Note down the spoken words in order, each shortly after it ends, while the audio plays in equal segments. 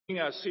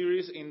Our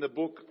series in the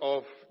book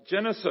of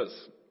Genesis.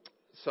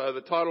 So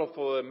the title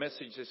for the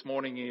message this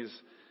morning is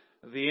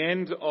The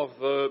End of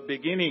the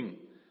Beginning,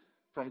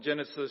 from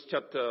Genesis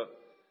chapter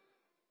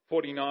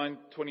 49,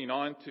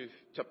 29 to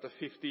chapter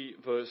 50,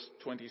 verse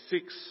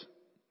 26.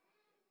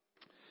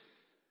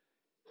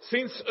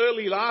 Since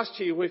early last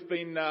year, we've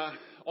been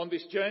on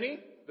this journey,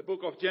 the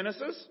book of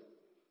Genesis,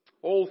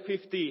 all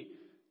 50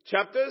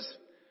 chapters.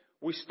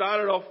 We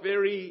started off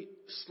very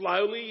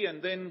slowly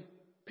and then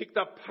picked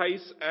up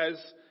pace as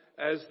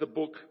the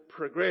book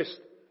progressed.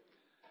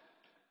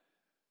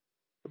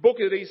 The book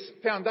is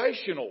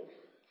foundational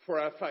for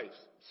our faith.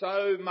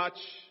 So much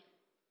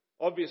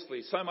of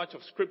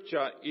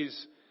Scripture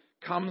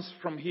comes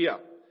from here,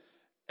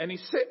 and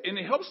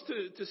it helps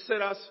to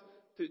set us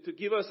to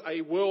give us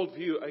a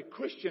worldview, a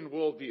Christian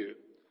worldview,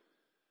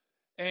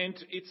 and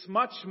it's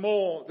much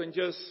more than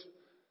just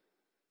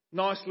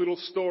nice little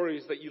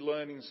stories that you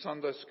learn in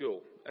Sunday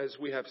school, as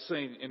we have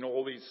seen in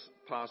all these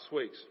past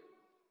weeks.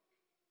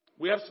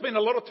 We have spent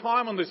a lot of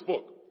time on this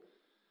book.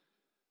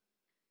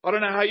 I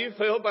don't know how you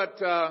feel, but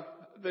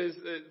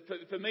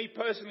for me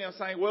personally, I'm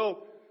saying,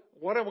 well,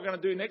 what are we going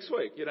to do next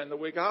week, and the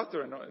week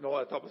after, and all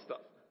that type of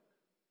stuff.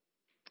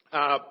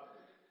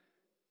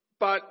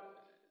 But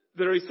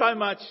there is so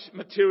much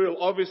material,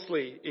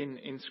 obviously,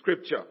 in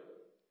Scripture.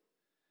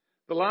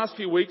 The last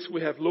few weeks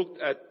we have looked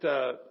at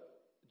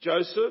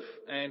Joseph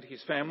and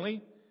his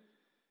family.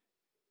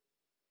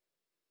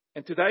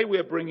 And today we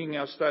are bringing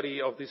our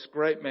study of this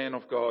great man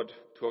of God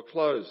to a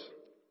close.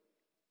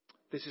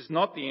 This is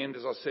not the end,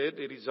 as I said.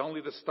 It is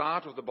only the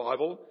start of the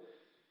Bible.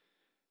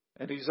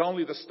 And it is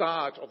only the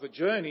start of the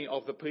journey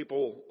of the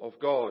people of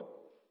God.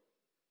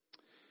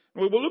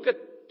 We will look at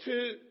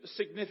two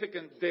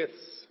significant deaths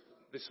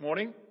this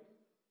morning.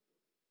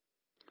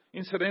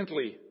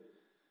 Incidentally,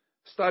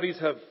 studies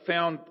have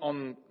found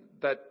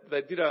that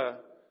they did a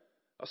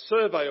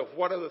survey of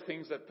what are the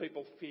things that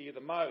people fear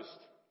the most.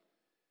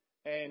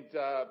 And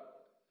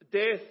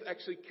death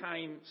actually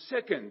came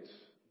second.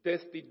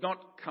 Death did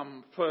not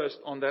come first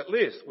on that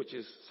list, which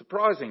is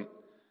surprising.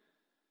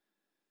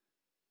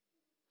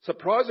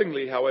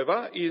 Surprisingly,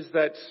 however, is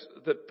that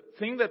the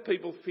thing that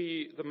people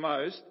fear the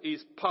most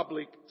is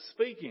public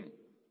speaking.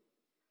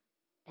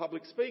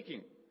 Public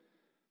speaking.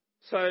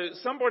 So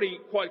somebody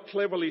quite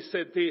cleverly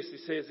said this. He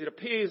says, it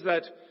appears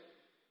that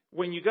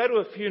when you go to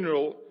a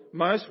funeral,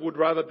 most would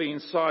rather be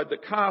inside the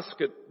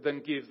casket than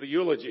give the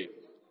eulogy.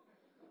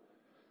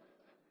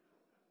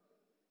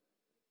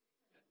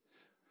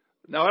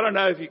 Now, I don't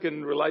know if you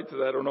can relate to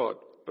that or not,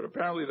 but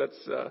apparently that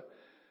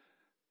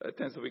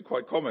tends to be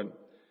quite common.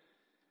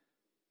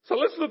 So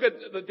let's look at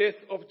the death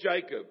of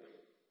Jacob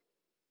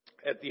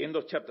at the end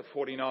of chapter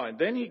 49.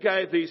 Then he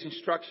gave these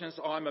instructions: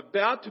 I am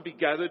about to be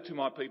gathered to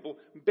my people.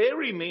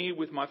 Bury me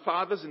with my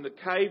fathers in the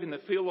cave in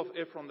the field of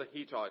Ephron the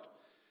Hittite.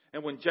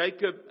 And when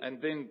Jacob,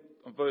 and then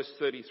verse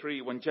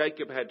 33, when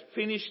Jacob had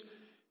finished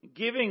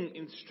giving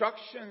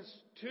instructions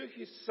to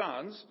his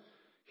sons,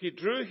 he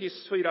drew his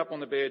feet up on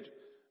the bed,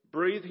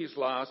 breathed his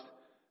last,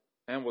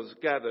 and was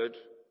gathered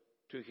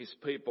to his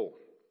people.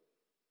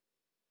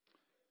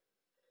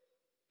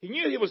 He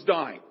knew he was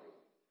dying,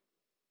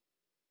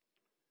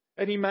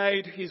 and he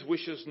made his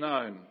wishes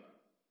known.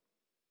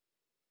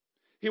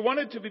 He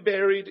wanted to be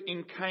buried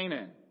in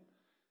Canaan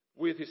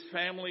with his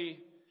family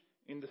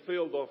in the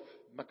field of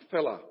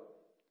Machpelah.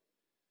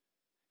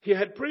 He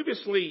had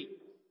previously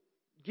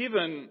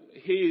given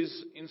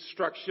his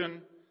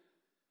instruction.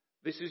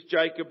 This is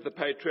Jacob the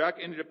patriarch,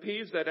 and it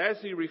appears that as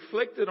he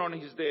reflected on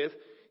his death,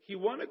 he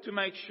wanted to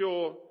make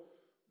sure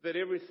that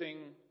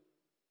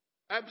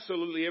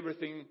absolutely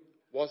everything,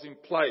 was in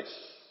place,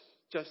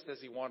 just as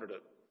he wanted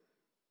it.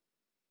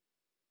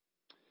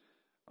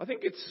 I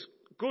think it's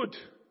good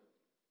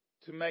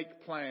to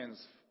make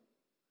plans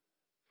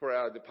for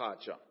our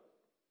departure.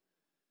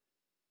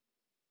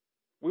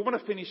 We want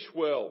to finish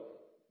well.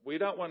 We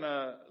don't want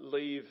to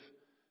leave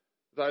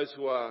those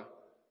who are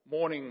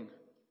mourning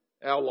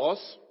our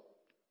loss.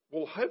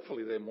 Well,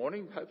 hopefully they're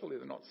mourning. Hopefully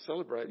they're not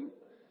celebrating.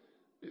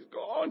 He's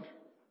gone.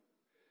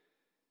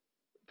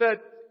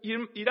 That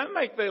you don't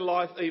make their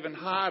life even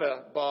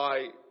harder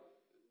by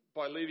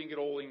leaving it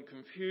all in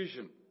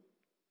confusion.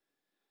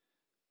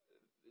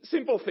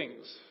 Simple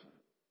things.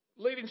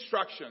 Leave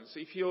instructions.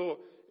 If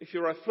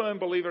you're a firm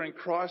believer in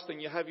Christ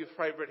and you have your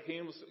favourite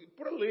hymns,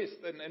 put a list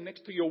and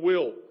next to your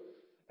will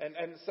and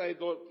say,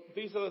 Lord,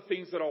 these are the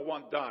things that I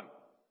want done.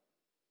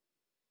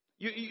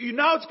 You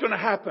know it's going to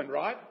happen,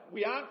 right?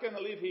 We aren't going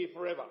to live here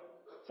forever.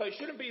 So it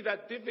shouldn't be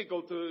that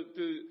difficult to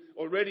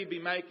already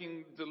be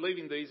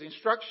leaving these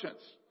instructions.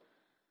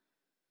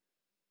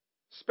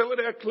 Spell it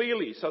out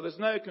clearly so there's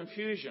no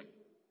confusion.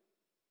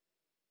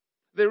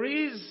 There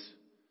is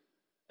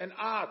an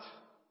art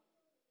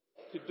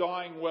to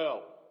dying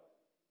well.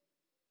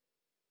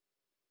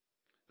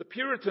 The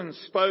Puritans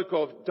spoke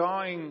of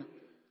dying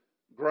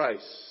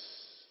grace,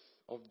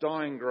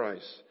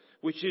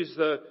 which is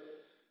the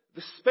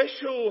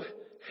special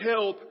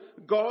help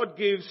God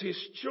gives his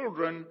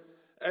children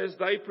as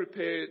they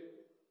prepare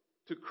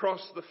to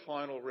cross the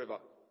final river.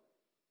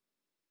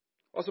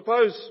 I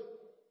suppose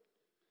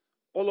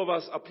all of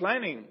us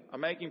are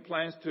making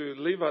plans to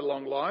live a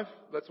long life.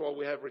 That's why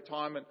we have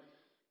retirement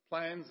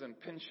plans and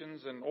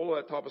pensions and all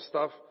that type of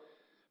stuff.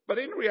 But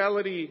in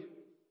reality,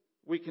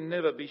 we can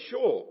never be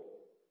sure.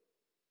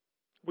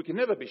 We can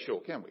never be sure,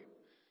 can we?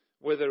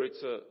 Whether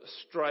it's a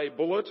stray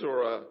bullet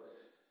or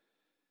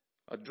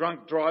a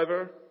drunk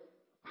driver,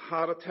 a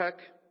heart attack.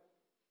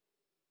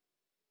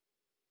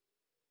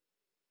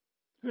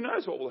 Who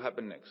knows what will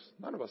happen next?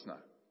 None of us know.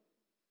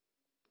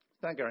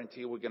 No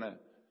guarantee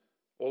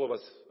all of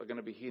us are going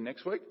to be here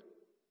next week.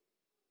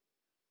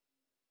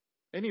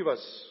 Any of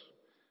us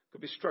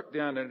could be struck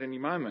down at any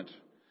moment.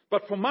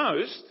 But for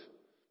most,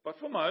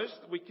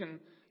 we can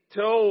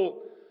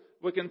tell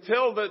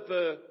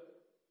that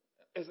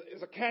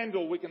as a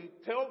candle, we can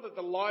tell that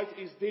the light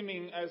is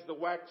dimming as the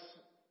wax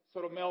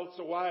sort of melts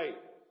away.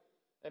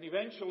 And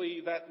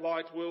eventually that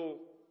light will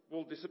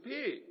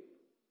disappear.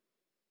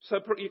 So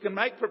you can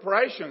make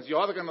preparations. You're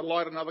either going to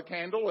light another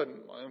candle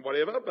and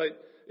whatever, but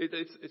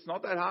it's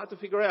not that hard to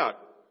figure out.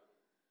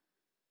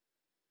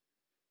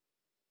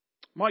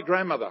 My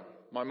grandmother,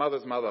 my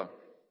mother's mother,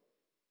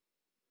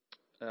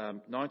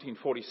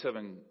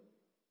 1947,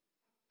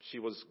 she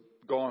was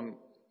gone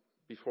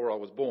before I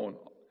was born.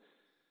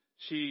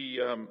 She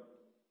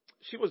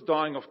was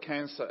dying of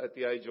cancer at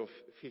the age of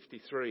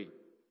 53.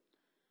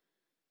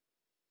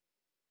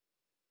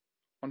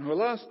 On her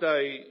last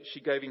day, she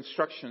gave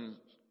instructions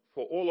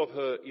for all of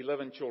her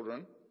 11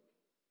 children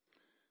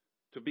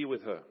to be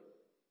with her.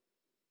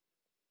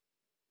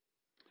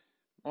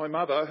 My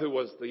mother, who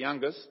was the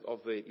youngest of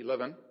the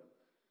 11,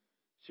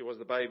 she was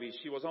the baby.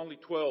 She was only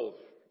 12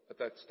 at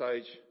that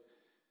stage.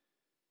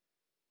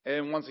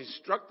 And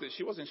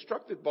she was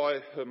instructed by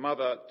her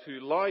mother to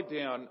lie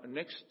down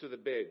next to the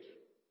bed.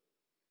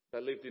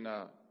 They lived in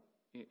a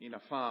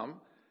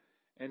farm,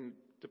 and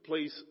to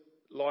please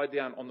lie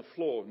down on the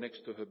floor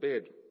next to her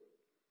bed.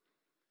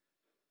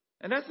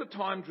 And as the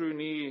time drew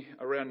near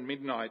around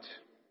midnight,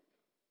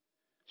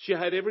 she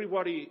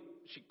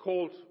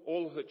called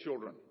all her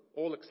children,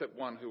 all except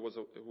one who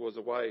was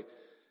away,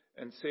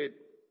 and said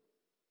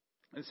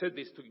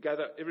this to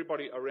gather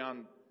everybody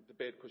around the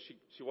bed because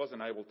she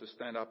wasn't able to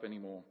stand up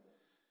anymore.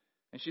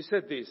 And she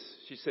said this,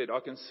 she said, "I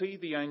can see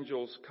the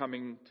angels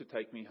coming to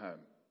take me home.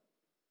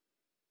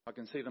 I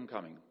can see them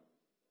coming."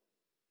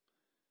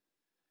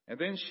 And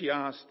then she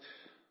asked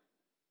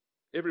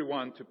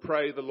everyone to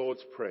pray the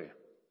Lord's Prayer.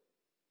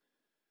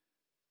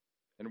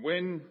 And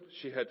when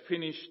she had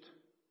finished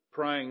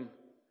praying,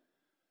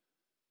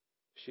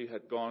 she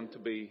had gone to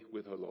be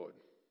with her Lord.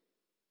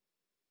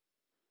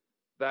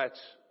 That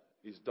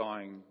is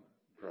dying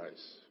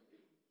grace.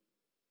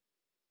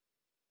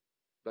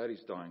 That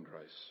is dying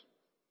grace.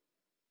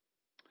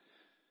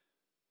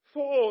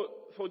 For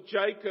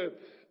Jacob,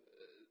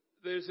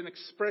 there's an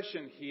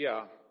expression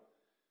here,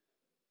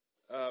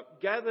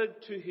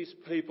 gathered to his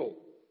people,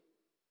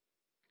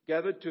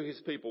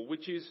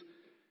 which is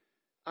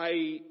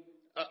a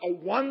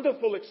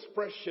wonderful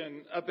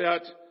expression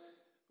about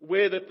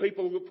where the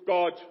people of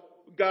God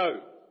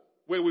go,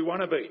 where we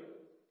want to be.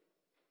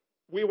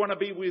 We want to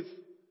be with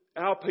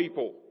our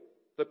people,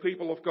 the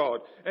people of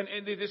God. And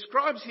it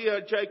describes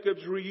here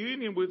Jacob's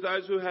reunion with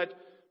those who had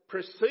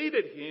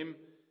preceded him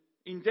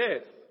in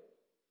death.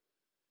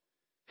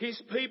 His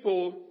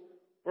people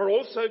were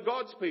also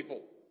God's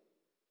people.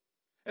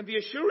 And the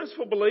assurance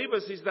for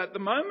believers is that the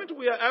moment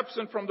we are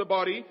absent from the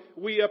body,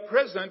 we are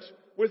present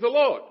with the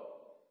Lord.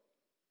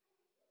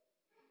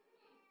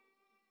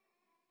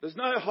 There's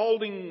no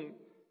holding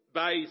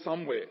bay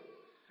somewhere.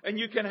 And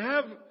you and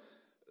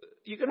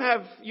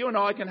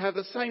I can have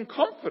the same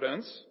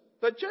confidence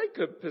that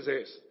Jacob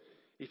possessed.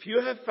 If you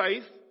have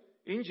faith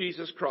in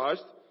Jesus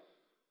Christ,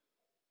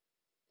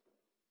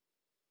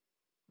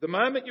 the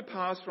moment you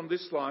pass from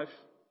this life,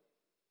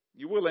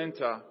 you will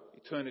enter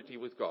eternity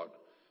with God.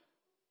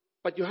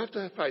 But you have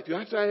to have faith. You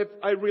have to have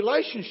a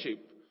relationship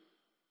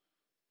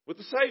with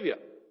the Saviour.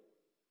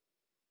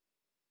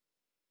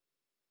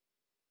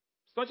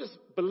 It's not just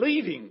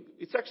believing.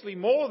 It's actually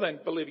more than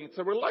believing. It's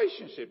a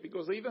relationship,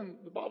 because even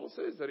the Bible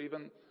says that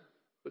even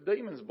the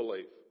demons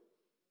believe.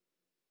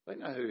 They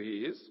know who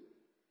He is.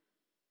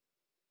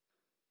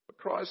 But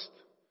Christ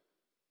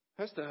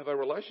has to have a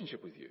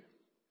relationship with you.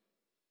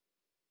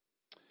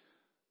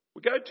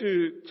 We go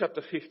to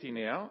chapter 50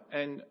 now,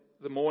 and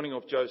the mourning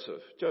of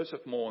Joseph.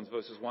 Joseph mourns,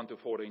 verses 1 to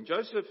 14.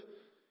 Joseph,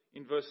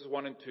 in verses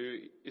 1 and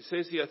 2, it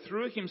says here,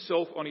 threw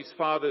himself on his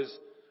father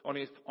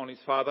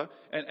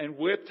and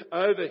wept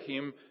over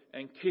him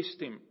and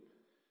kissed him.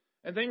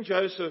 And then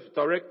Joseph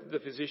directed the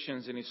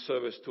physicians in his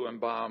service to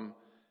embalm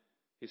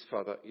his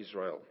father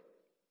Israel.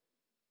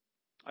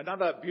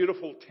 Another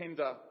beautiful,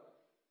 tender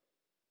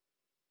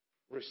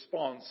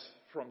response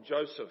from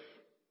Joseph.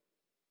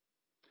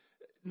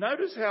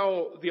 Notice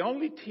how the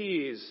only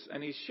tears,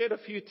 and he's shed a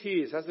few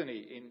tears, hasn't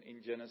he,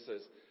 in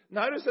Genesis.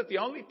 Notice that the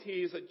only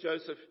tears that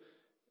Joseph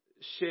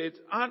shed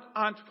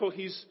aren't for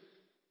his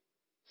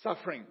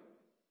suffering.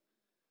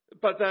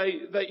 But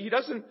he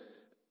doesn't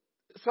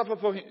suffer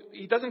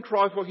he doesn't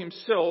cry for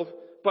himself,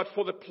 but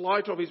for the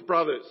plight of his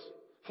brothers.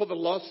 for the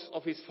loss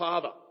of his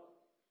father.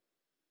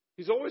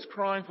 He's always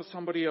crying for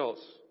somebody else.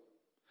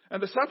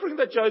 And the suffering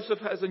that Joseph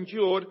has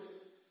endured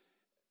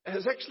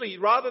has actually,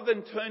 rather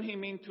than turn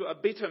him into a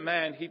bitter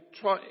man,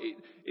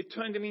 it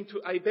turned him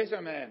into a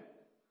better man.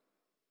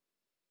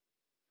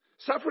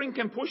 Suffering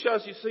can push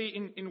us, you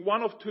see, in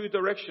one of two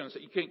directions.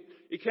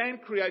 It can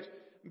create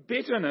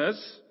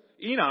bitterness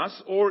in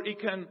us, or it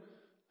can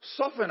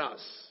soften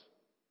us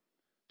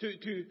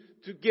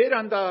to get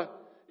under,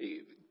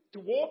 to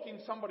walk in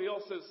somebody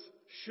else's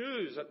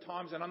shoes at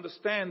times and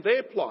understand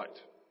their plight.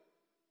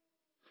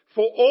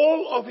 For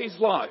all of his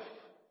life,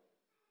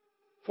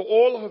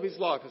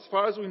 as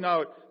far as we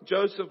know it,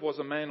 Joseph was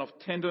a man of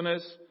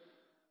tenderness,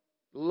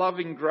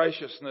 loving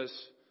graciousness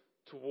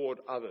toward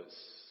others.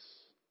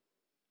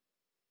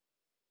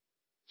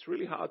 It's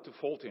really hard to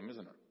fault him,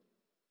 isn't it?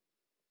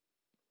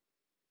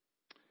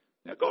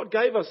 Now, God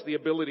gave us the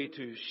ability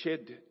to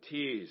shed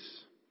tears.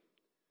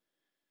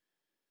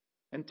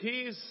 And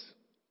tears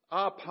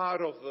are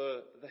part of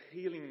the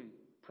healing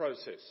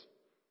process.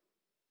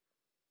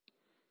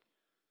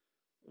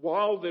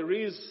 While there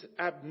is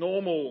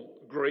abnormal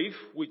grief,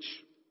 which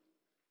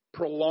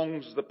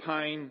prolongs the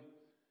pain,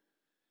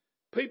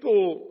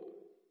 people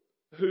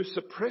who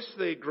suppress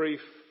their grief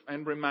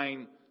and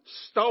remain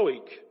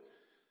stoic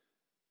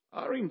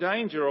are in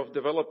danger of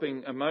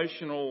developing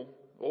emotional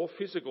or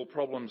physical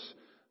problems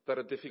that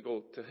are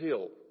difficult to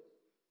heal.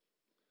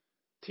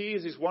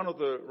 Tears is one of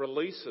the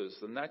releases,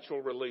 the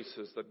natural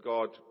releases that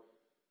God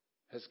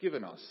has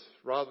given us,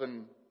 rather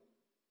than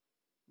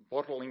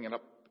bottling it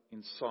up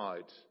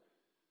inside.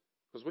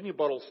 Because when you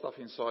bottle stuff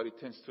inside, it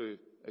tends to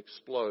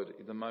explode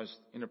in the most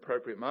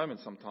inappropriate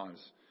moments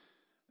sometimes,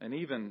 and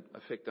even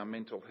affect our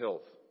mental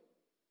health.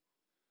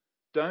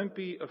 Don't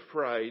be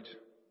afraid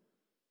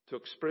to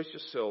express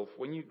yourself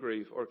when you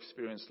grieve or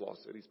experience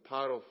loss. It is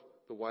part of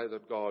the way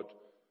that God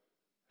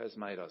has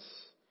made us.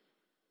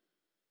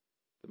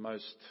 The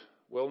most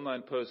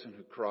well-known person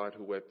who cried,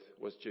 who wept,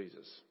 was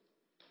Jesus.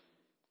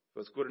 If it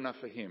was good enough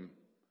for him,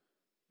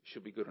 it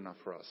should be good enough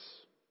for us.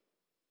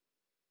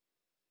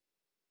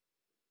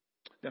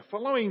 Now,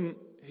 following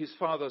his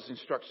father's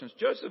instructions,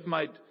 Joseph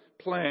made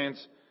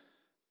plans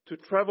to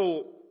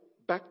travel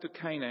back to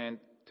Canaan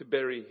to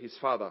bury his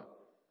father.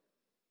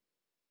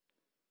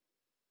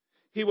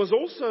 He was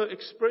also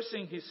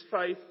expressing his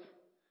faith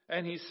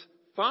and his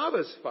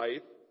father's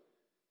faith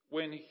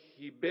when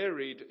he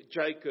buried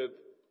Jacob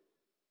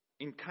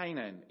in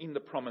Canaan, in the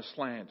promised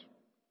land.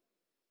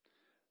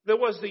 There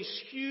was this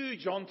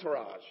huge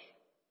entourage.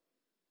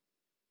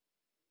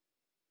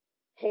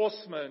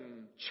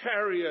 Horsemen,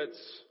 chariots,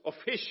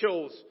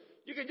 officials.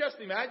 You can just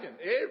imagine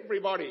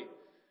everybody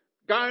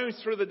going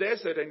through the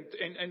desert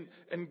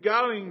and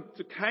going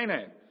to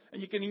Canaan.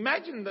 And you can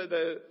imagine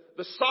the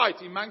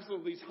sight amongst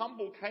all these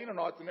humble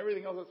Canaanites and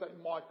everything else. I say,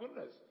 my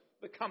goodness,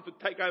 they come to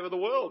take over the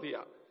world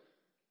here.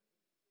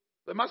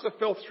 They must have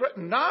felt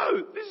threatened.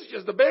 No, this is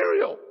just a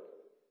burial.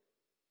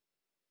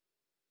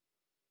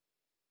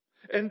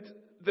 And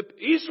the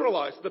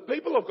Israelites, the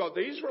people of God,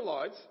 the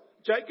Israelites,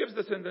 Jacob's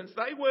descendants,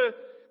 they were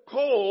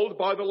called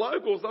by the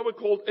locals, they were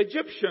called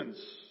Egyptians.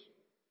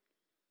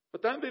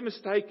 But don't be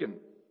mistaken.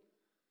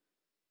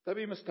 Don't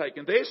be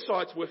mistaken. Their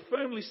sights were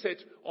firmly set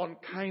on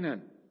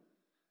Canaan.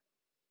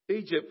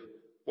 Egypt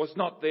was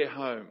not their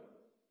home.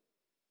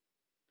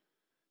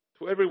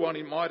 To everyone,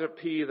 it might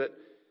appear that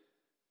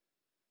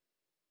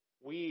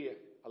we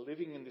are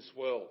living in this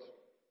world,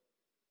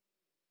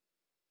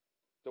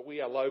 that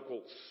we are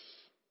locals.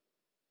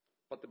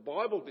 But the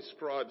Bible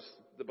describes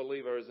the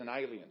believer as an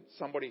alien,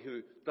 somebody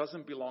who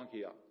doesn't belong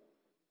here.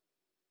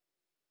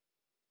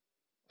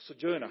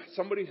 Sojourner,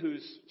 somebody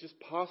who's just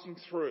passing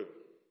through.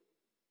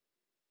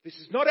 This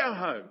is not our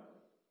home.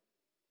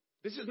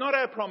 This is not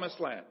our promised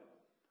land.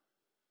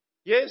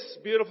 Yes,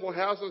 beautiful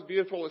houses,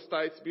 beautiful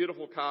estates,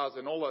 beautiful cars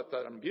and all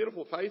that, and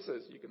beautiful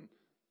faces. You can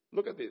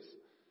look at this.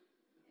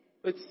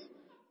 It's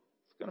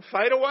going to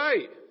fade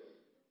away.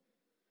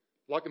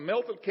 Like a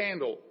melted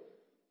candle.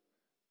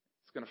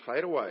 It's going to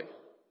fade away.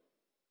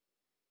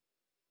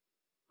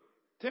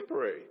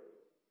 Temporary.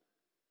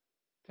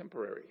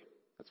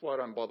 That's why I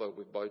don't bother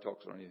with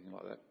Botox or anything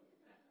like that.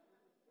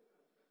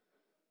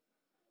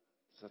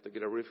 Just have to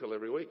get a refill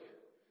every week.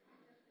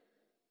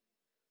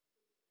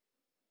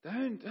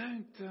 Don't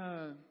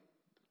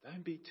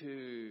be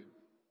too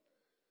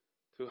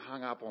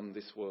hung up on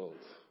this world.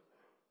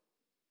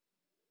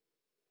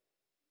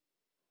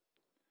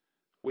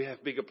 We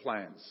have bigger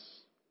plans.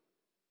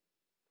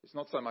 It's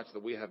not so much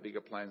that we have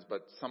bigger plans,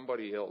 but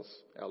somebody else,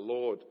 our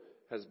Lord,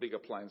 has bigger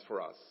plans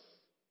for us.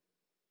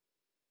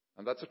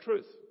 And that's a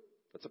truth.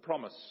 That's a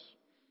promise.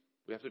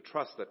 We have to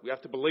trust that. We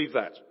have to believe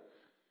that.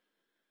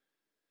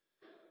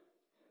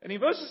 And in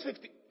verses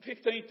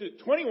 15 to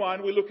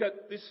 21, we look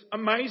at this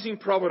amazing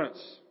providence.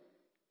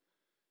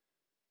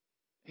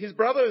 His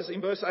brothers,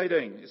 in verse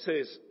 18, it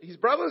says, his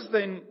brothers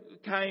then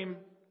came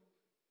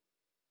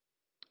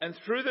and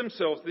threw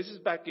themselves, this is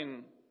back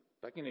in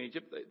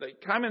Egypt, they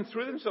came and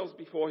threw themselves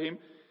before him.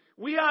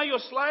 We are your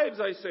slaves,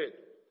 they said.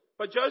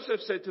 But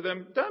Joseph said to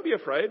them, don't be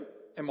afraid.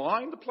 Am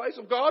I in the place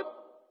of God?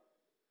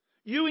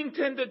 You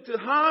intended to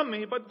harm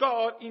me, but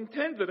God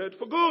intended it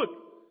for good,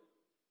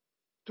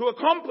 to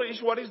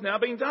accomplish what is now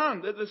being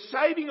done, the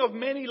saving of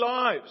many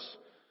lives.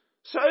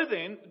 So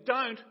then,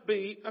 don't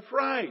be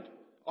afraid.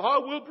 I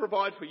will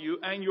provide for you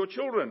and your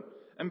children."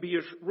 And he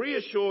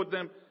reassured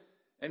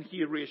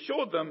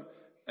them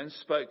and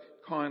spoke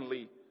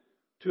kindly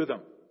to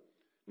them.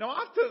 Now,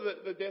 after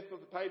the death of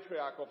the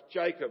patriarch of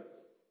Jacob,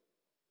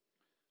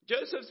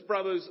 Joseph's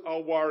brothers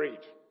are worried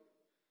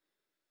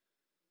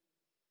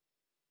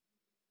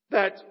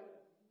that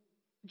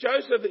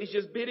Joseph is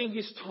just biding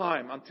his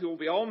time until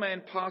the old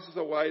man passes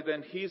away,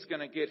 then he's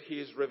going to get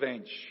his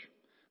revenge.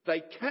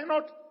 They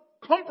cannot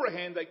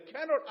comprehend, they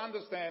cannot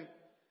understand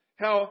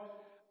how,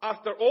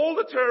 after all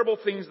the terrible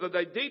things that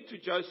they did to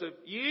Joseph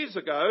years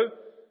ago,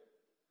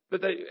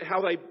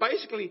 how they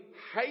basically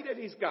hated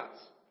his guts,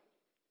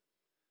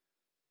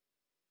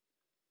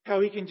 how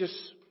he can just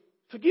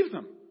forgive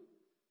them.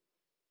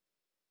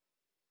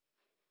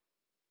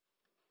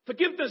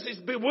 Forgiveness is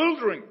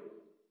bewildering.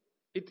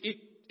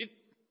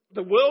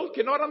 The world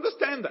cannot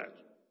understand that.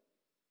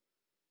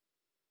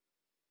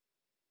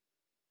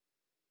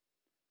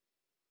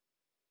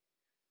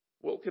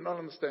 The world cannot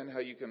understand how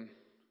you can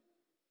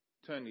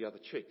turn the other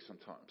cheek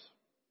sometimes.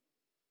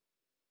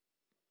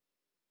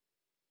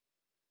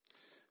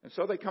 And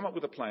so they come up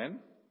with a plan.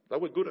 They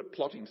were good at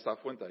plotting stuff,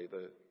 weren't they,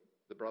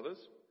 the brothers?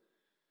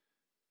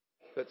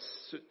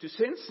 That's to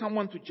send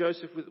someone to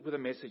Joseph with a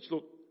message.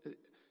 Look,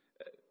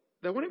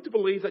 they want him to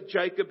believe that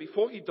Jacob,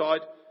 before he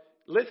died,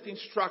 left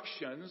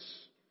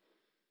instructions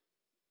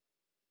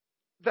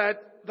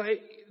that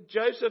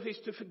Joseph is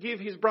to forgive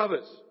his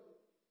brothers.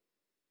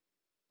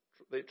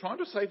 They're trying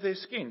to save their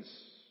skins.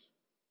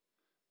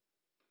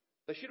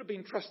 They should have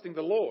been trusting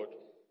the Lord.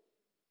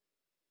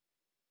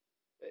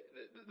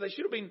 They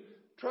should have been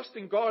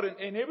trusting God,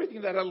 and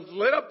everything that has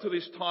led up to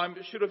this time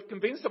should have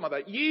convinced them of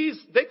that.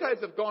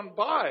 Decades have gone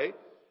by,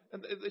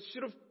 and they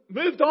should have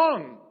moved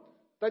on.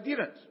 They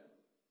didn't.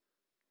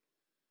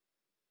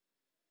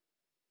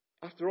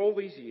 After all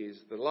these years,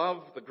 the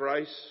love, the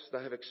grace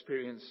they have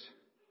experienced,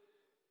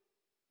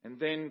 and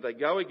then they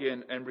go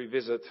again and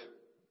revisit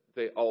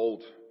their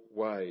old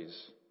ways.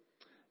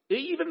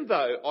 Even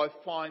though I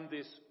find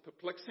this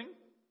perplexing,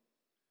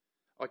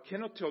 I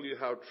cannot tell you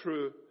how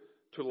true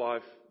to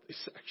life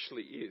this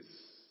actually is.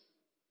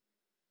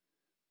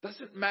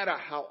 Doesn't matter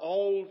how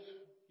old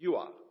you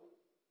are,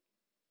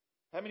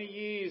 how many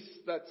years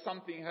that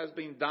something has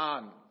been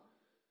done.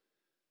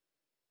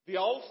 The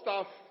old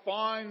stuff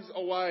finds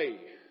a way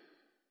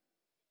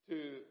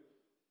to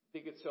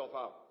dig itself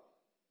up.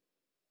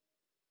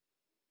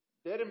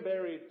 Dead and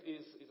buried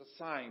is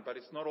a saying, but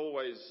it's not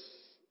always,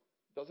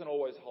 doesn't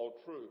always hold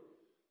true.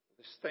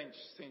 The stench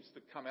seems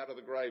to come out of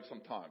the grave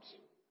sometimes.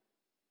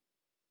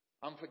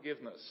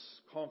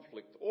 Unforgiveness,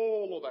 conflict,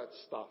 all of that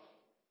stuff.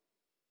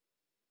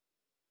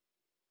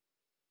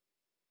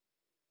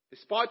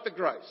 Despite the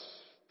grace,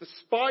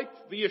 despite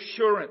the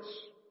assurance.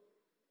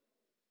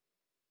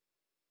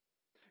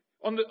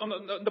 On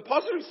the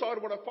positive side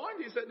of what I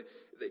find is that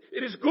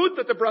it is good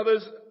that the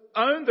brothers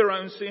own their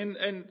own sin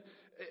and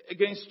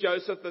against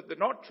Joseph, that they're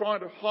not trying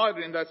to hide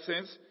it in that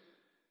sense.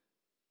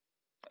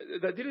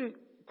 They didn't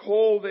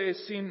call their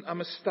sin a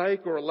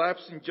mistake or a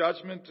lapse in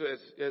judgment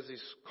as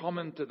is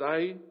common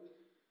today.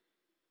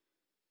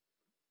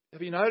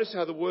 Have you noticed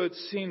how the word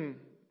sin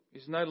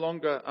is no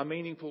longer a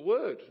meaningful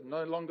word,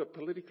 no longer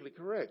politically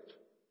correct?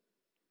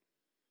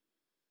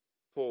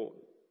 For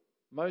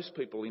most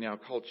people in our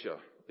culture,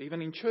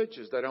 even in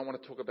churches, they don't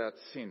want to talk about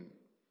sin,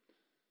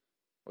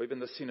 or even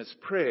the sinner's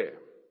prayer.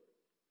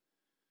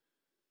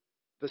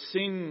 The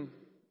sin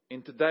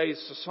in today's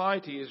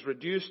society is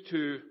reduced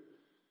to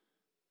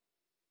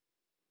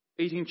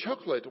eating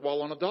chocolate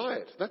while on a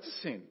diet. That's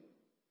a sin.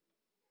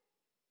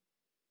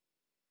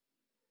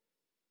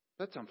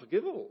 That's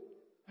unforgivable.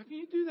 How can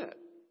you do that?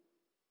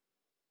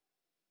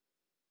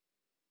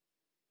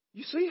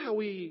 You see how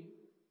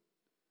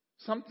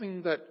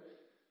something that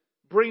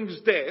brings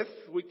death,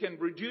 we can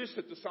reduce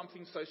it to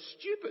something so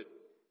stupid,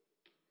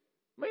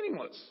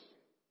 meaningless,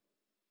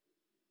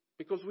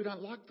 because we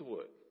don't like the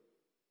word.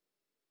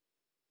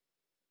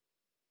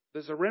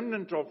 There's a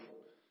remnant of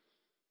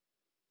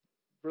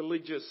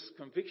religious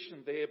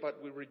conviction there,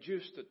 but we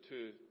reduced it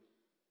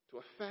to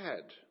a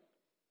fad.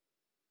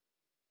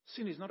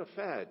 Sin is not a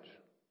fad.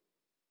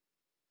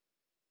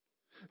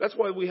 That's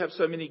why we have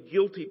so many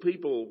guilty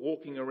people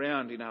walking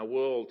around in our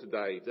world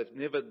today that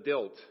never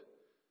dealt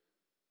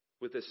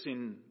with their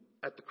sin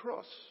at the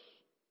cross.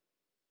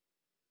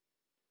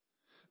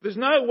 There's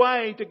no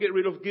way to get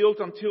rid of guilt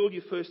until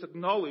you first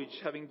acknowledge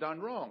having done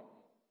wrong.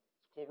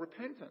 It's called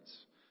repentance.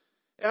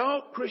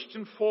 Our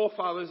Christian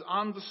forefathers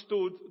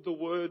understood the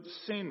word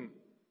sin.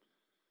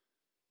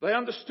 They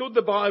understood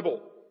the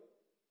Bible.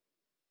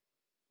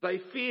 They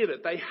feared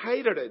it. They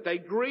hated it. They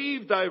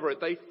grieved over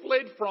it. They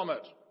fled from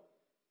it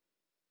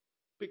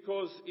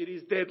because it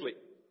is deadly.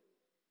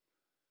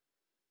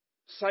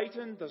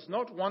 Satan does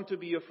not want to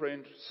be your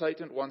friend.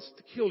 Satan wants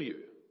to kill you.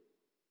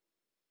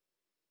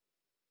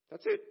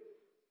 That's it.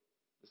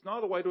 There's no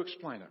other way to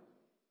explain it.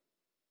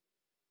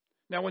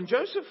 Now when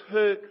Joseph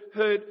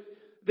heard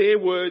their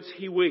words,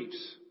 he weeps.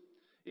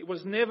 It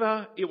was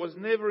never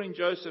in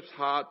Joseph's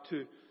heart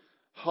to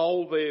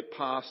hold their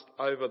past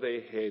over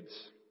their heads.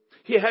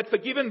 He had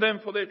forgiven them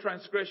for their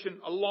transgression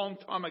a long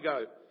time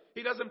ago.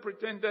 He doesn't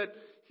pretend that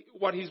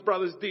what his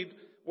brothers did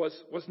was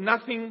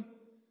nothing,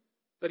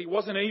 that he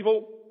wasn't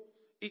evil.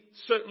 It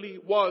certainly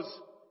was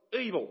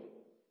evil.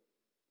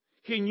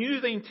 He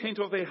knew the intent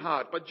of their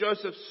heart, but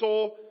Joseph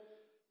saw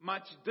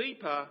much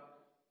deeper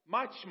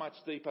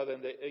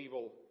than their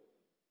evil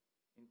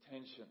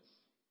intentions.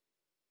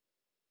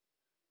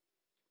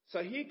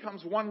 So here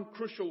comes one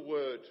crucial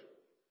word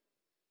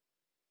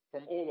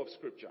from all of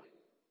Scripture.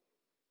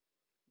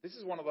 This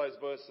is one of those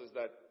verses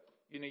that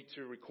you need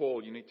to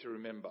recall, you need to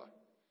remember.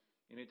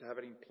 You need to have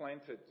it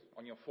implanted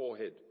on your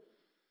forehead.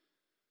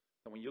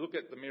 And when you look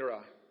at the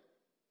mirror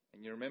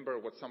and you remember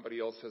what somebody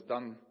else has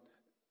done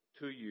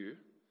to you,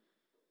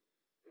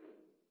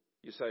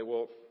 you say,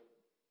 well,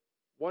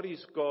 what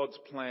is God's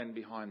plan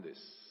behind this?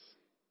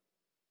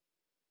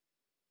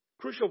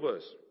 Crucial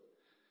verse.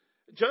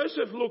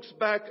 Joseph looks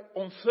back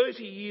on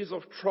 30 years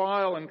of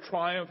trial and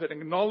triumph and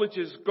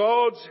acknowledges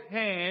God's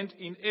hand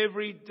in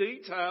every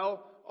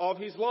detail of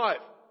his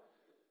life.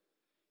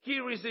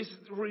 Here is this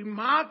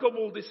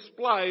remarkable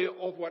display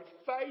of what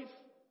faith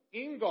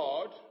in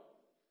God,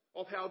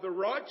 of how the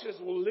righteous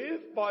will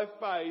live by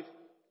faith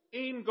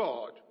in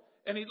God.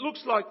 And it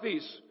looks like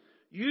this.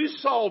 You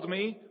sold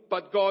me,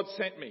 but God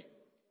sent me.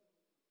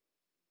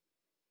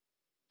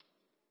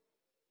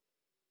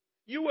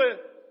 You were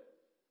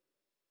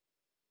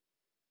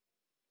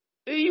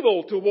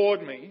evil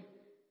toward me,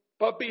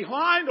 but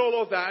behind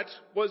all of that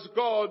was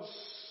God's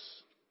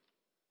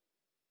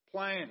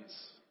plans,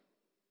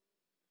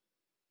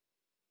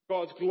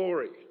 God's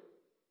glory.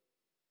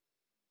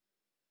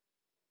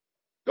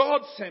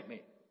 God sent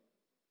me.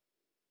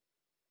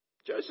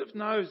 Joseph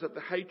knows that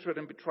the hatred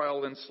and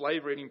betrayal and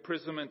slavery and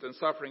imprisonment and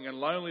suffering and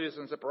loneliness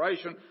and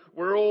separation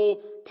were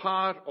all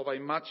part of a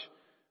much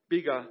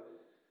bigger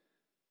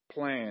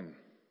plan.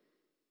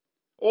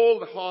 All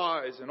the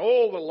highs and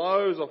all the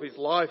lows of his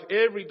life,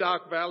 every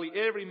dark valley,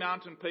 every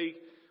mountain peak,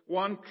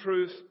 one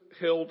truth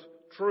held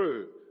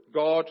true.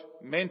 God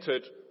meant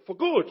it for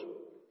good.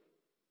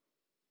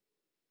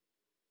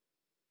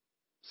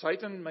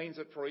 Satan means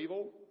it for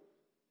evil.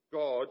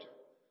 God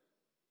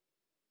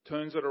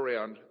turns it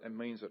around and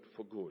means it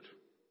for good.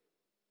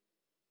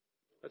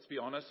 Let's be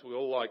honest, we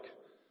all like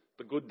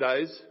the good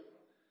days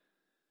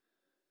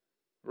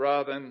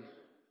rather than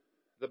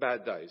the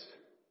bad days.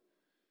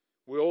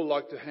 We all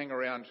like to hang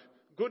around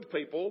good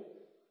people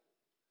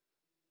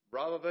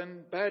rather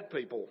than bad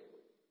people.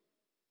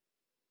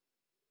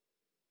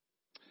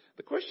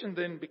 The question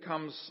then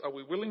becomes, are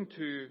we willing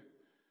to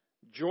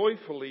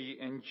joyfully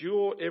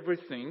endure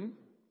everything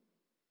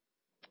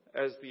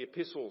as the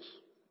epistles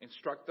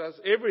instruct us,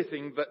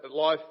 everything that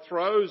life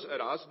throws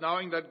at us,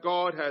 knowing that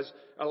God has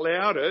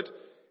allowed it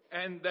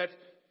and that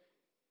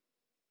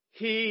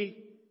He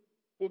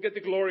will get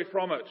the glory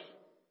from it?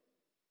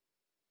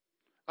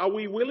 Are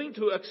we willing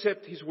to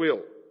accept His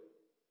will,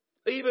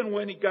 even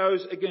when it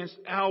goes against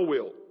our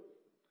will,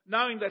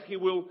 knowing that He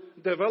will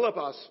develop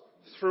us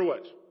through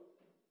it?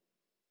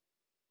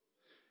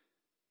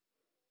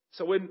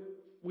 So when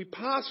we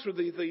pass through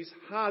these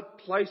hard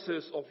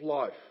places of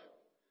life,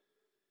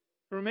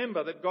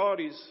 remember that God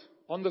is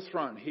on the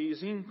throne. He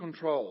is in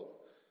control.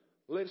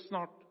 Let's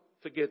not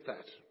forget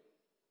that.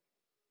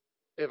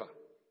 Ever.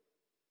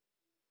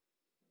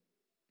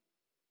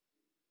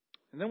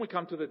 And then we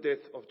come to the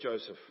death of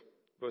Joseph.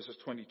 Verses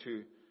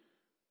 22 to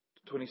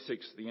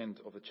 26, the end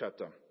of the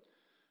chapter.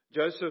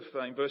 Joseph,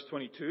 in verse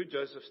 22,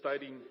 Joseph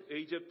stayed in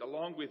Egypt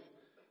along with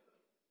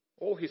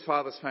all his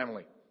father's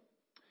family.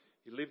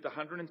 He lived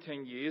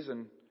 110 years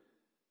and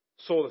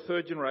saw the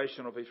third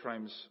generation of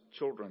Ephraim's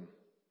children.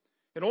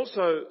 And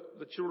also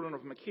the children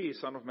of Machir,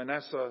 son of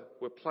Manasseh,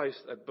 were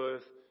placed at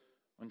birth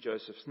on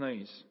Joseph's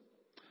knees.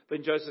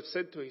 Then Joseph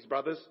said to his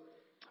brothers,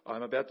 I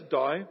am about to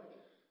die,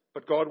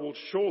 but God will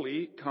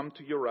surely come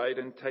to your aid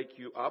and take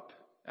you up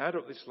out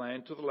of this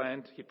land to the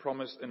land He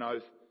promised an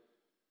oath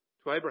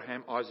to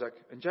Abraham, Isaac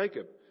and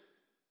Jacob.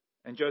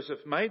 And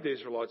Joseph made the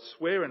Israelites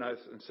swear an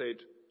oath and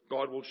said,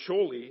 God will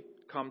surely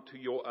come to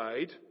your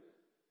aid,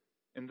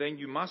 and then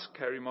you must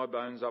carry my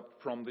bones up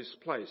from this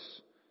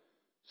place.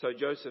 So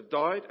Joseph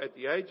died at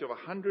the age of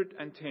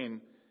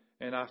 110,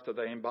 and after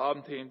they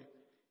embalmed him,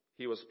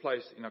 he was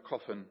placed in a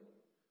coffin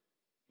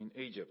in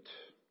Egypt.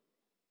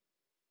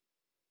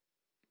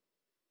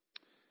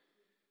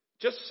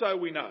 Just so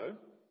we know,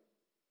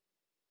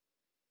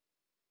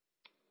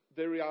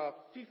 there are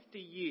 50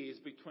 years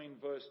between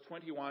verse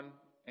 21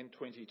 and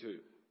 22.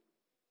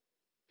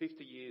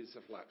 50 years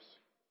have lapsed.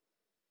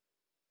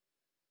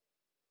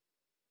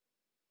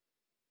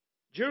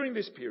 During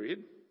this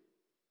period,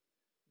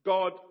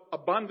 God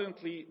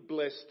abundantly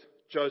blessed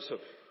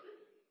Joseph.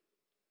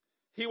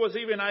 He was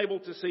even able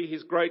to see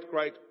his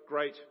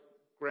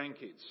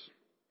great-great-great-grandkids.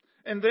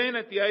 And then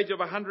at the age of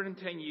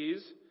 110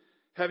 years,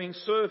 having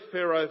served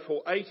Pharaoh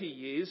for 80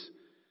 years,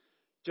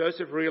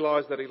 Joseph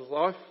realized that his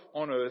life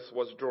on earth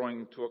was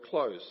drawing to a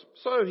close.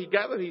 So he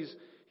gathered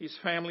his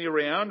family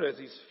around, as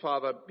his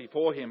father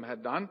before him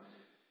had done,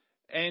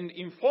 and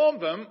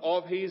informed them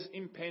of his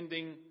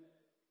impending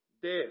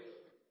death.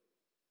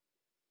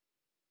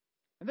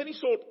 And then he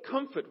sought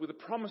comfort with the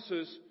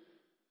promises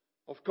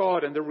of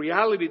God and the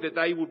reality that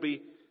they would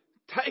be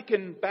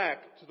taken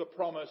back to the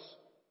promised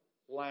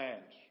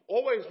land.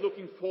 Always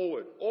looking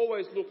forward,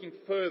 always looking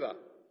further,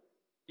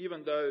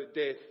 even though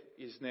death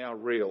is now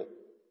real.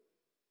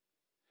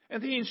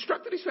 And he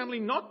instructed his family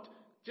not,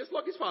 just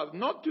like his father,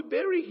 not to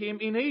bury him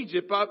in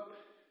Egypt, but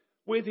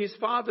with his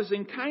fathers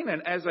in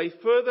Canaan as a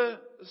further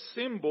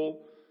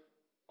symbol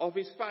of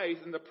his faith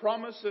in the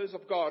promises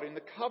of God, in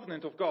the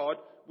covenant of God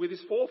with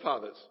his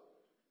forefathers.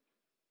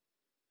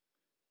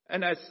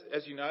 And as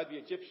you know, the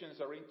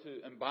Egyptians are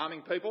into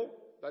embalming people.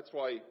 That's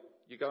why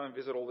you go and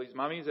visit all these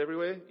mummies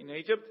everywhere in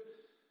Egypt.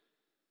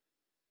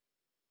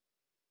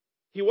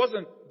 He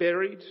wasn't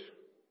buried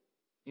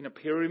in a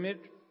pyramid,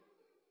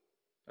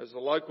 as the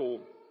local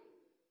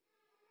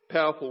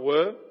powerful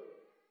were,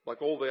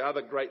 like all the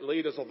other great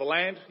leaders of the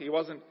land. He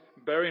wasn't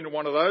buried in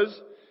one of those.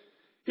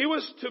 He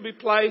was to be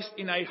placed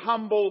in a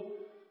humble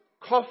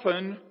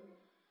coffin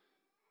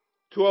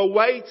to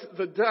await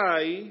the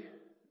day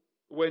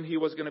when he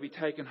was going to be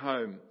taken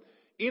home.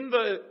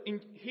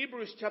 In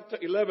Hebrews chapter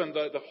 11,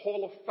 the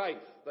Hall of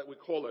Faith that we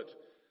call it,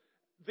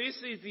 this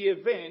is the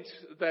event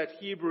that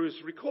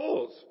Hebrews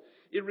recalls.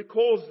 It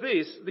recalls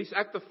this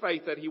act of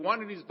faith, that he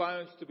wanted his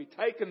bones to be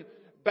taken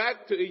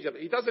back to Egypt.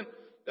 He doesn't.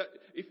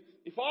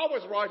 If I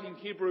was writing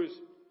Hebrews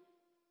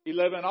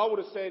 11, I would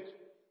have said,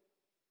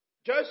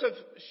 Joseph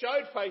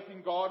showed faith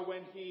in God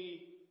when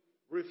he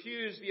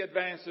refused the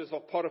advances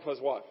of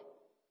Potiphar's wife.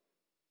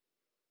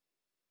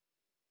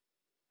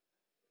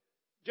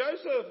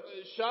 Joseph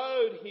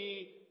showed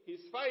his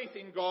faith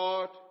in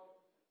God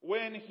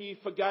when he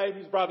forgave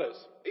his brothers.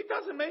 It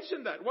doesn't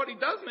mention that. What it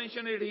does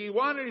mention is he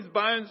wanted his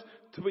bones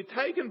to be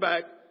taken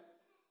back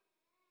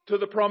to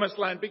the promised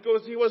land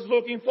because he was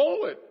looking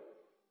forward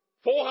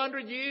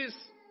 400 years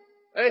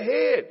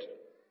ahead.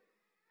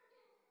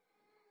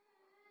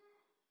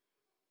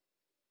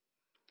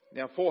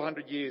 Now,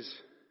 400 years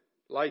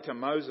later,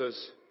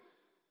 Moses,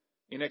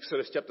 in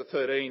Exodus chapter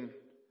 13,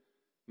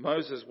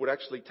 Moses would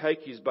actually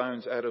take his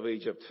bones out of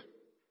Egypt.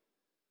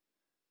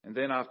 And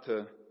then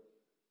after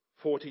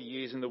 40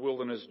 years in the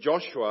wilderness,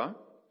 Joshua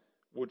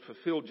would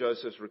fulfill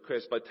Joseph's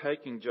request by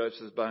taking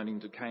Joseph's bone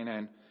into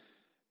Canaan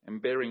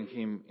and burying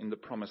him in the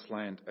promised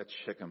land at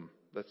Shechem.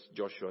 That's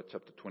Joshua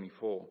chapter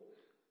 24.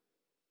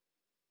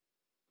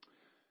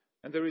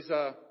 And there is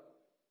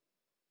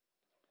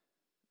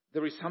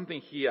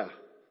something here.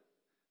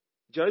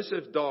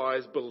 Joseph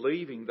dies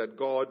believing that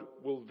God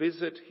will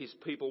visit his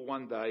people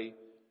one day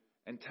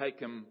and take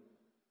them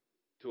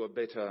to a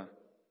better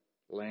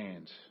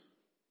land.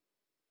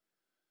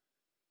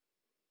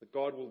 That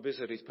God will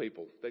visit his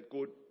people. That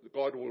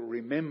God will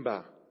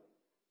remember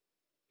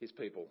his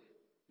people.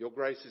 Your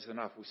grace is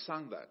enough. We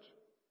sung that.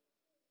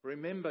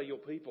 Remember your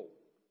people.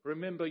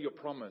 Remember your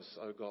promise,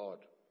 O God.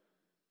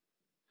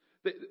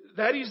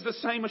 That is the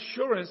same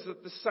assurance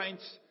that the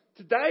saints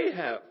today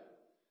have.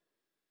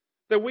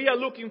 That we are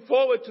looking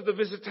forward to the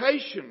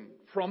visitation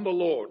from the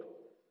Lord.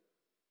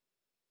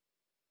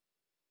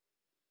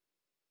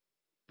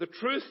 The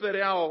truth that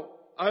our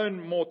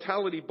own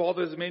mortality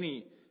bothers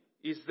many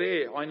is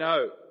there, I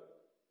know.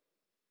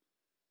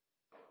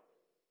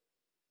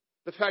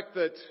 The fact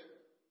that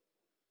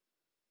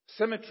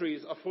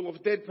cemeteries are full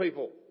of dead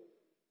people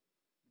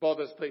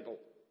bothers people.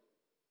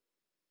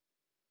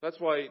 That's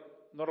why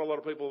not a lot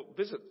of people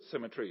visit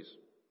cemeteries.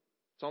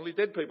 It's only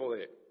dead people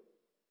there.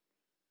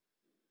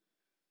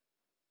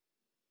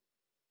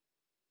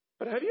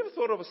 But have you ever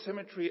thought of a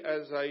cemetery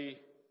as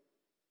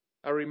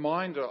a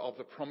reminder of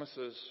the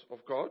promises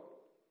of God?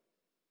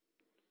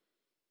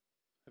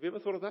 Have you ever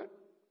thought of that?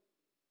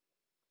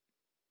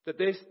 That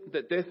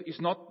death is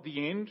not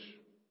the end.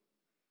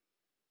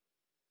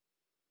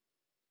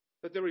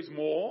 That there is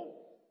more.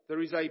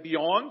 There is a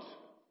beyond.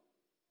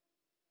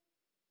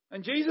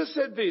 And Jesus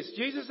said this.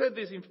 Jesus said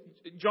this in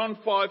John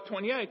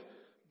 5:28.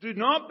 Do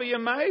not be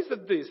amazed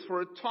at this,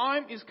 for a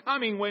time is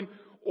coming when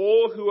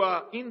all who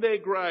are in their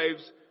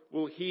graves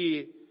will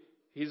hear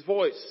his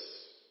voice.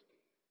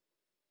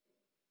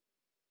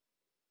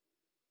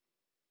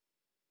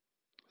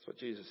 That's what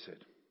Jesus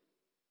said.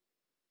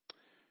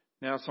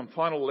 Now, some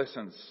final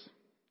lessons.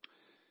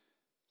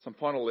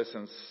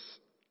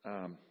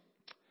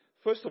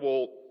 First of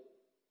all,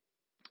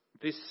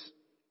 this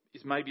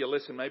is maybe a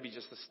lesson, maybe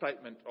just a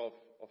statement of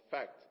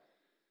fact.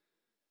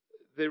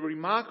 The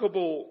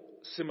remarkable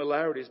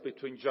similarities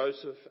between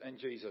Joseph and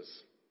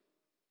Jesus.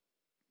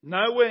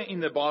 Nowhere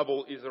in the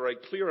Bible is there a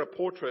clearer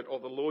portrait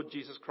of the Lord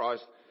Jesus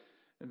Christ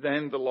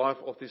than the life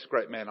of this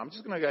great man. I'm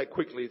just going to go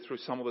quickly through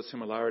some of the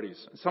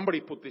similarities.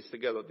 Somebody put this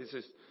together. This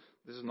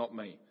is not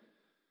me.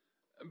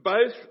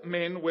 Both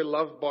men were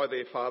loved by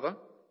their father.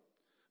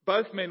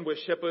 Both men were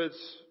shepherds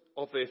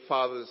of their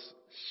father's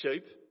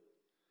sheep.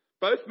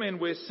 Both men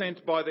were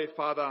sent by their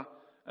father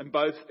and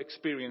both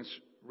experienced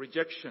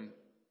rejection.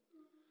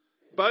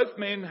 Both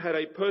men had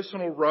a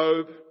personal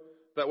robe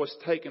that was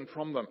taken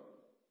from them.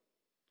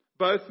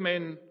 Both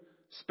men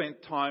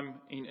spent time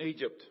in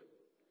Egypt.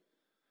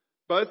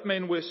 Both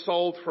men were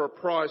sold for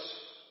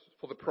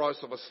the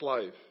price of a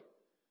slave.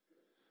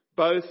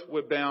 Both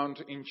were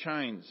bound in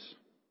chains.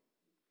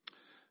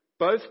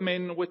 Both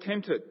men were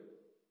tempted.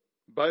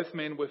 Both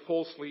men were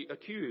falsely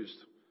accused.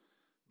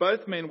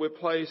 Both men were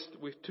placed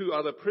with two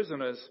other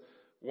prisoners,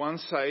 one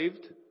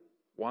saved,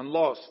 one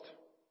lost.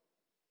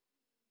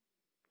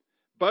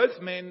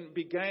 Both men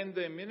began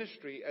their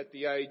ministry at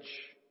the age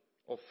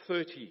of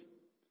 30.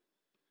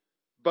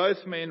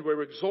 Both men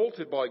were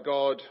exalted by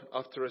God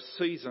after a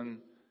season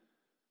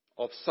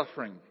of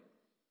suffering.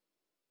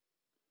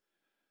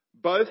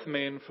 Both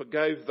men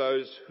forgave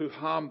those who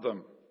harmed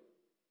them.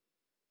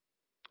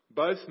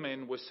 Both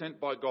men were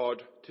sent by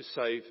God to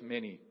save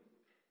many.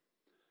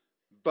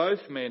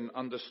 Both men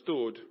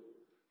understood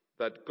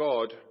that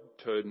God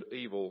turned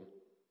evil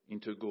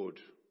into good.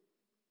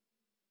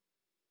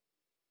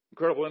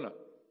 Incredible, isn't it?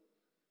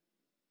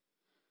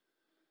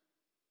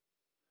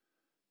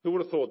 Who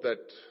would have thought that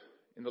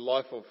in the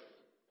life of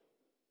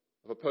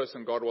a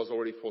person, God was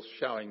already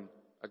foreshadowing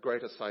a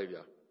greater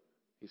Saviour,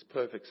 His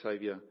perfect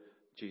Saviour,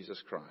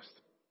 Jesus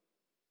Christ.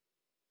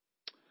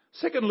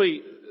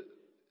 Secondly,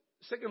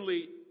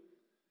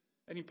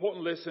 an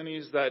important lesson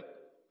is that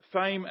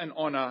fame and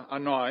honour are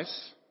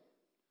nice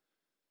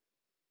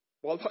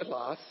while they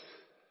last,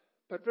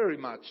 but very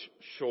much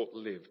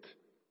short-lived.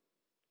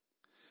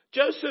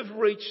 Joseph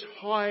reached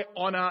high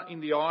honour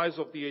in the eyes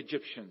of the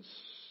Egyptians.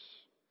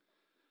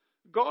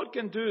 God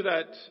can do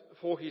that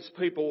for His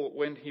people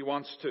when He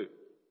wants to,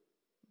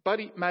 but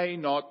it may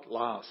not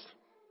last.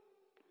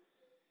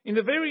 In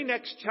the very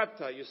next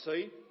chapter, you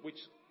see, which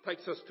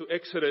takes us to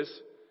Exodus,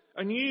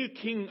 a new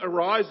king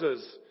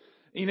arises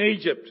in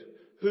Egypt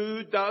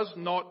who does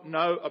not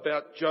know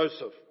about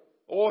Joseph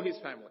or his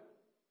family.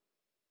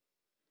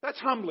 That's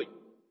humbling.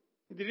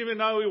 He didn't even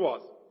know who he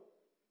was.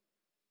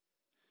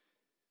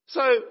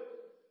 So,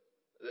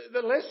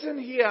 the lesson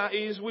here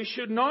is we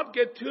should not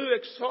get too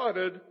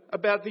excited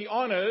about the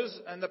honours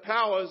and the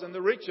powers and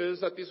the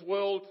riches that this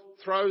world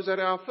throws at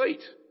our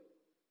feet.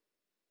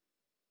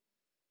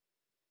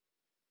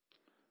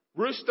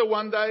 Rooster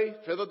one day,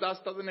 feather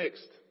duster the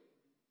next.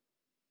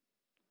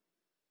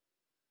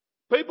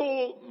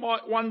 People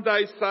might one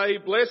day say,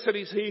 blessed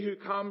is he who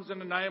comes in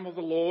the name of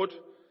the Lord,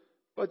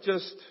 but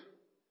just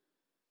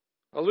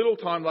a little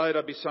time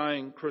later be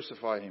saying,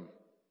 crucify him.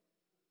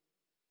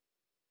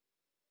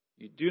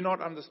 You do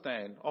not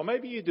understand, or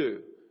maybe you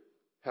do,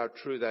 how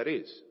true that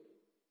is.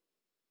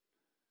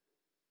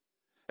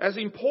 As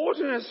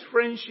important as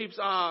friendships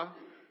are,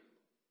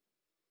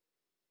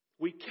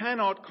 we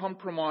cannot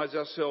compromise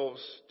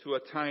ourselves to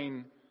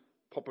attain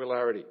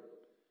popularity.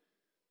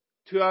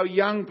 To our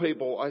young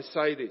people, I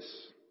say this.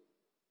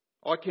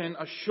 I can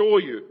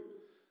assure you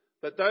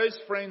that those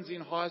friends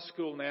in high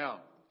school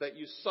now that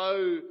you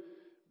so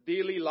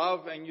dearly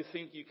love and you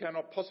think you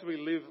cannot possibly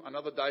live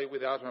another day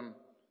without them,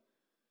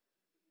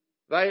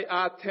 they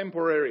are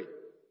temporary.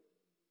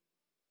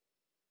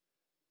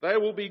 They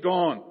will be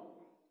gone.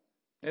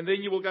 And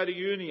then you will go to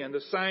uni and the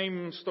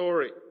same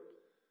story.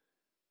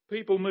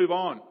 People move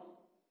on.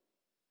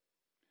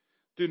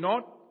 Do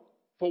not,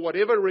 for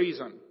whatever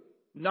reason,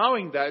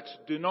 knowing that,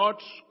 do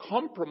not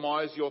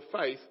compromise your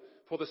faith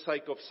for the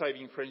sake of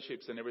saving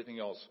friendships and everything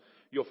else.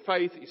 Your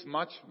faith is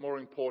much more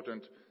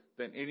important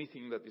than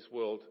anything that this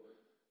world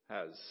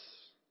has.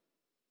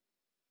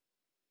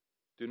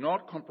 Do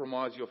not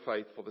compromise your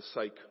faith for the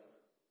sake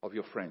of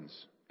your friends,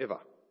 ever.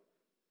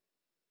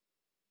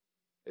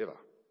 Ever.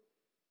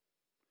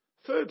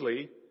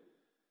 Thirdly,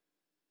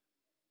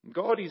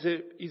 God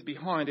is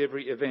behind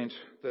every event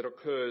that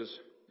occurs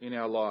in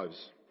our lives.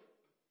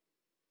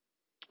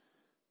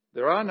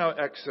 There are no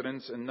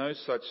accidents and no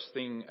such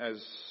thing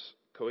as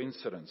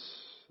coincidence.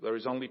 There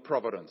is only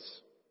providence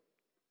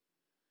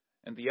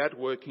and the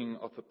outworking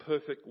of the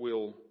perfect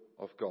will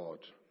of God.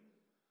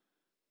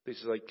 This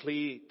is a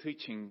clear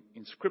teaching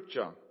in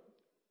Scripture.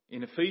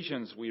 In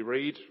Ephesians, we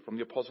read from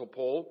the Apostle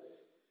Paul,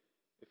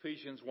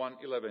 Ephesians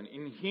 1:11,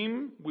 in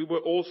him we were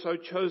also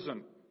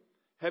chosen,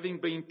 having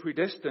been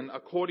predestined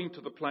according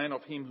to the plan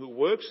of him who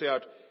works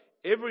out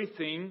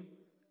everything,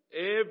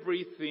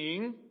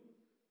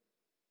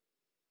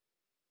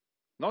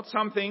 not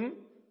something,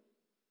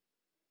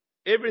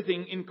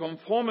 everything in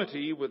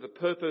conformity with the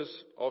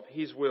purpose of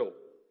his will.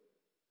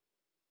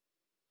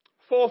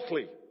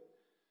 Fourthly,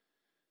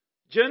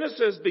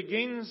 Genesis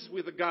begins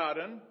with a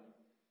garden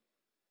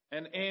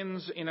and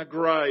ends in a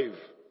grave.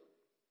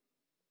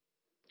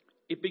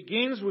 It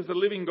begins with the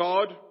living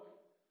God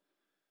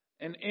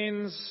and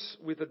ends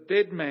with a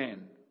dead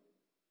man.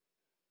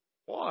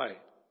 Why?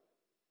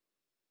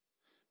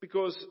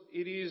 Because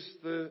it is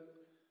the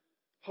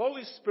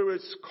Holy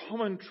Spirit's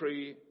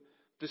commentary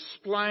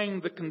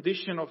displaying the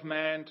condition of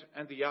man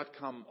and the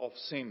outcome of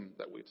sin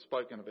that we've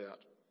spoken about.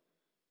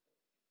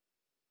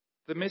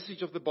 The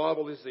message of the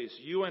Bible is this: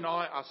 you and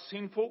I are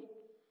sinful,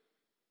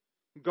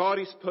 God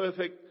is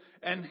perfect,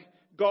 and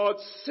God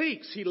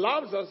seeks, He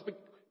loves us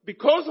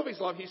because of his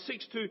love, he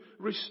seeks to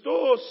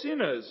restore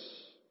sinners.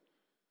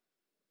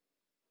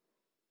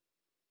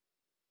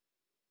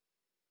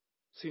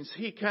 Since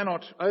he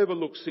cannot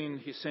overlook sin,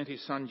 he sent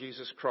his Son,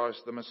 Jesus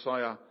Christ, the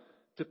Messiah,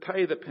 to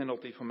pay the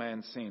penalty for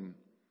man's sin.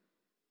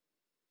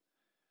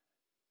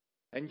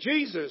 And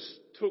Jesus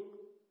took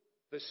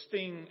the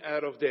sting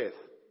out of death.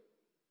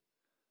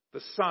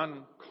 The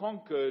Son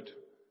conquered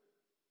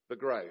the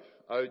grave.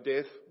 O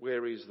death,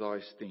 where is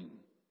thy sting?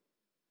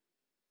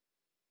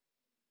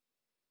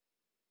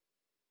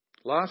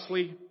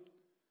 Lastly,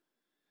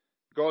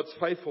 God's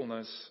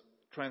faithfulness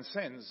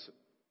transcends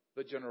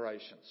the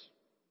generations.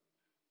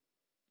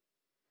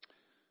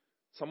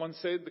 Someone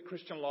said the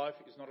Christian life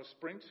is not a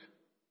sprint.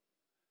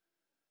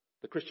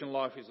 The Christian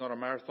life is not a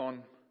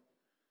marathon.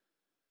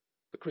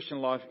 The Christian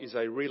life is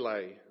a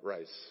relay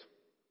race.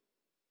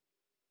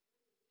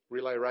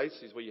 Relay race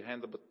is where you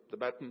hand the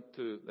baton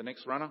to the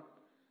next runner.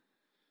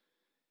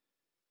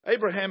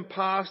 Abraham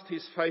passed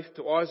his faith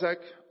to Isaac,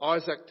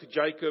 Isaac to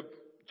Jacob,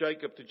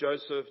 Jacob to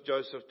Joseph,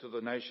 Joseph to the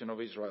nation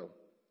of Israel.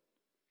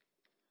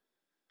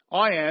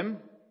 I am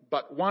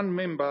but one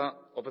member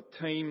of a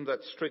team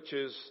that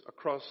stretches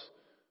across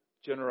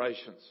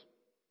generations.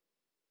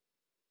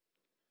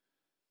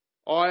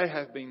 I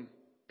have been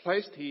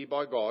placed here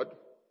by God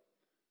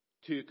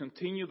to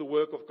continue the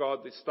work of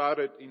God that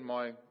started in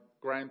my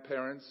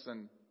grandparents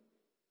and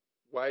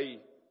way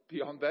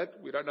beyond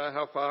that. We don't know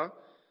how far.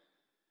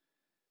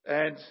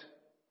 And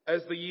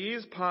as the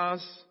years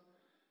pass,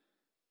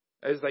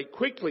 as they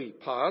quickly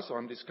pass,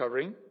 I'm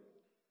discovering,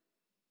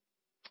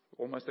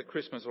 almost at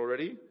Christmas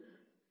already,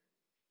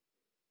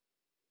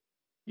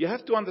 you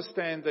have to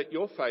understand that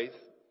your faith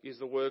is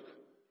the work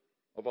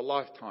of a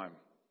lifetime.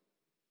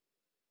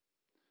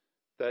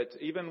 That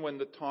even when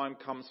the time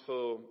comes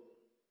for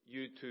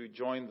you to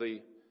join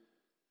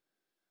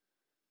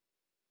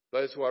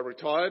those who are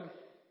retired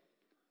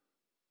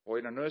or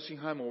in a nursing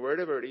home or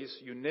wherever it is,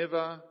 you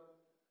never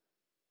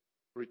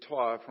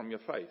retire from your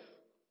faith.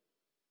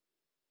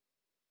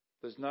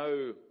 There's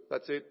no,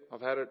 that's it,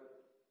 I've had it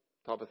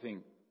type of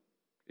thing.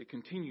 It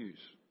continues.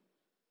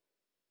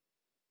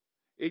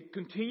 It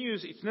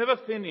continues. It's never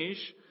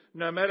finished,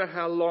 no matter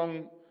how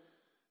long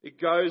it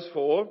goes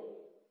for,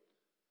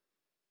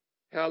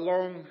 how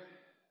long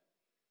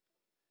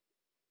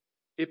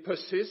it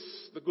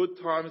persists, the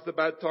good times, the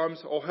bad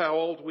times, or how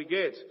old we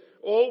get.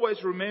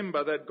 Always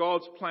remember that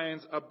God's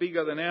plans are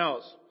bigger than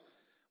ours.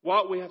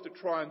 What we have to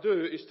try and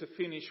do is to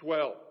finish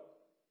well.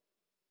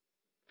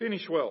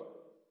 Finish well.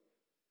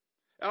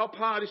 Our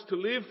part is to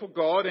live for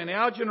God and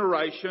our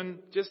generation,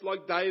 just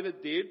like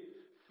David did,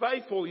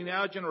 faithful in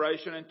our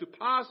generation, and to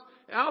pass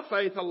our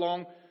faith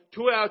along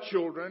to our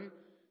children,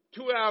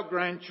 to our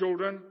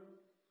grandchildren.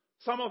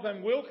 Some of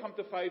them will come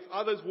to faith,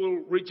 others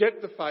will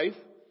reject the faith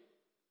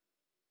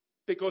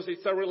because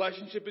it's a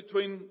relationship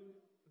between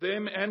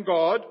them and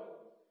God.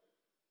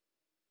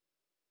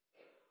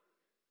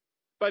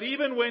 But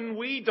even when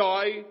we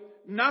die,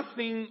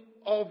 nothing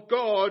of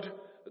God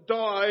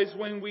dies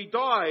when we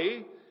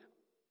die.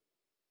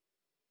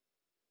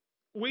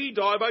 We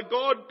die, but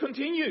God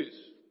continues.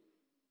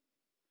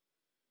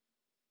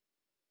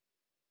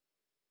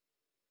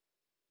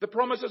 The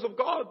promises of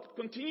God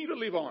continue to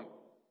live on.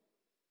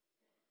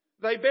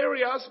 They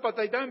bury us, but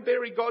they don't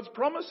bury God's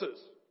promises.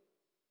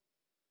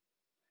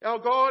 Our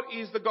God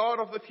is the God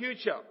of the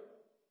future.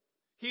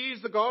 He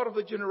is the God of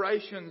the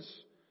generations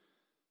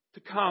to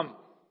come.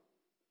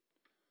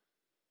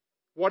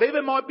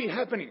 Whatever might be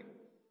happening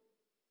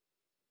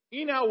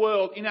in our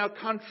world, in our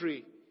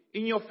country,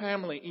 in your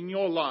family, in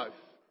your life,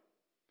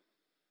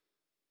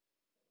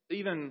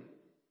 even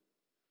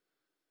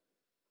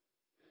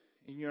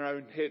in your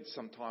own head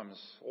sometimes,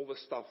 all the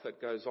stuff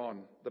that goes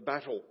on, the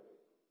battle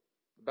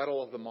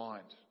of the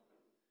mind.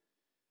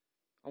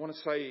 I want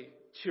to say,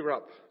 cheer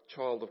up,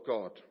 child of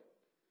God.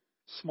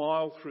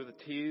 Smile through the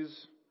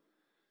tears.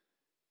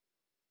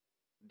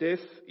 Death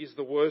is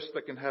the worst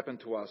that can happen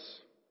to us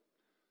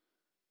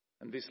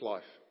in this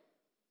life.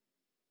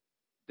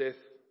 Death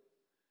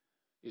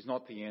is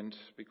not the end,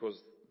 because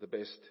the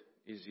best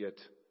is yet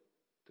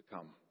to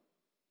come.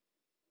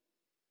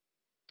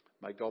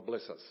 May God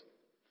bless us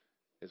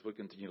as we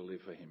continue to live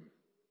for Him.